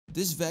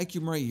This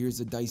vacuum right here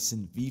is a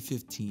Dyson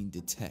V15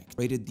 Detect,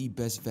 rated the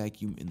best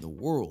vacuum in the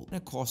world,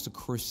 and it costs a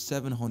crisp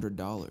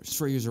 $700.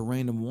 This right here is a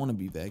random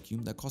wannabe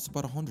vacuum that costs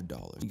about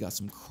 $100. We got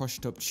some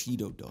crushed up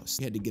Cheeto dust.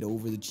 We had to get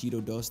over the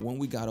Cheeto dust. When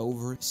we got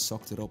over it,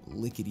 sucked it up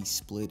lickety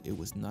split. It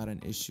was not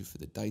an issue for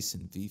the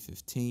Dyson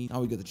V15. Now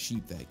we got the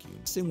cheap vacuum.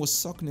 This thing was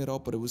sucking it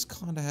up, but it was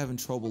kind of having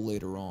trouble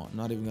later on. I'm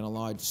not even gonna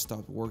lie, it just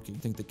stopped working. I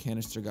think the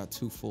canister got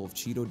too full of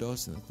Cheeto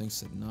dust, and the thing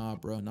said, nah,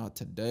 bro, not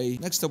today.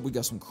 Next up, we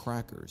got some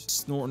crackers.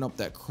 Snorting up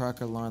that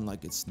cracker line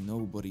like it's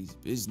nobody's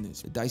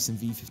business. The Dyson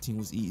V15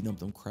 was eating up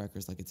them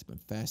crackers like it's been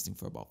fasting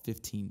for about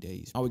 15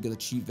 days. Now we got a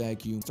cheap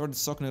vacuum. Started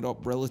sucking it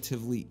up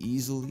relatively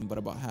easily, but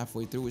about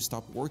halfway through, it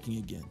stopped working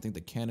again. I think the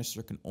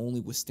canister can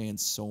only withstand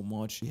so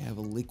much. We have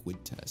a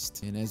liquid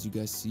test, and as you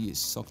guys see, it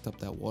sucked up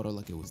that water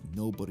like it was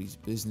nobody's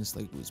business,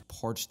 like it was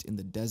parched in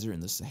the desert in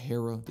the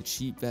Sahara. The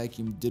cheap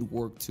vacuum did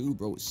work too,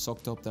 bro. It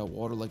sucked up that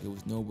water like it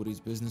was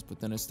nobody's business, but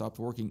then it stopped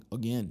working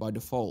again by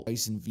default.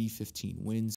 Dyson V15 wins.